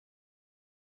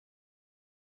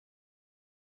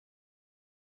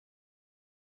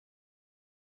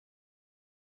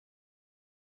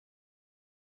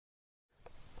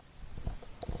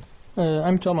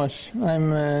I'm Thomas. I'm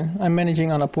managing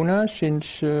Annapurna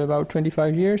since about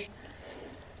 25 years.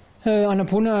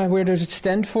 Annapurna, where does it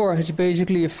stand for? It's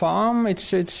basically a farm.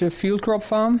 It's a field crop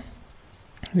farm.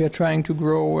 We are trying to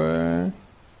grow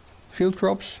field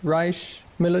crops, rice,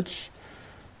 millets.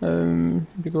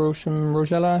 We grow some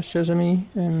rosella, sesame.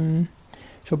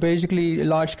 So basically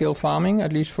large-scale farming,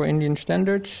 at least for Indian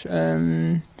standards.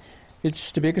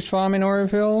 It's the biggest farm in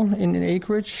Oroville in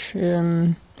acreage.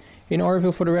 In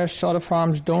Oroville, for the rest, other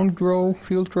farms don't grow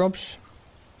field crops.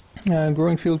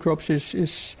 Growing field crops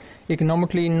is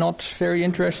economically not very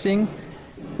interesting,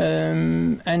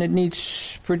 and it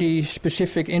needs pretty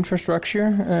specific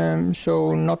infrastructure.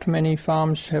 So not many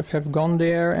farms have gone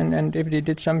there, and if they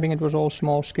did something, it was all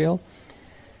small scale.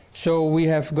 So we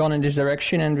have gone in this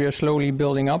direction, and we are slowly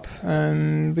building up.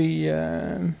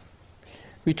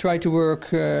 We try to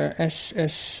work as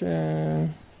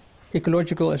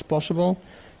ecological as possible.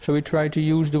 So we try to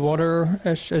use the water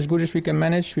as good as we can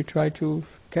manage. We try to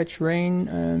catch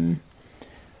rain.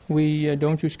 We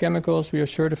don't use chemicals. We are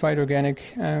certified organic.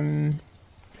 So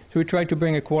we try to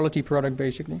bring a quality product,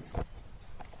 basically.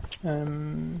 We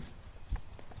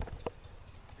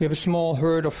have a small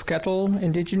herd of cattle,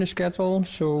 indigenous cattle,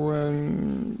 so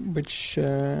which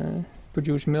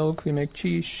produce milk. We make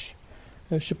cheese,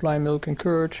 supply milk and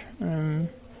curd.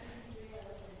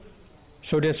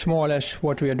 So that's more or less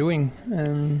what we are doing.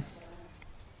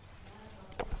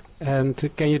 And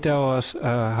can you tell us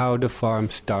how the farm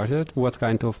started, what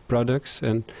kind of products,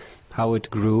 and how it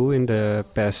grew in the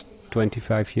past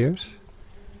 25 years?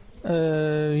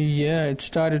 Yeah, it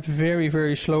started very,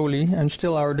 very slowly, and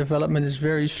still our development is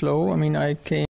very slow. I mean, I came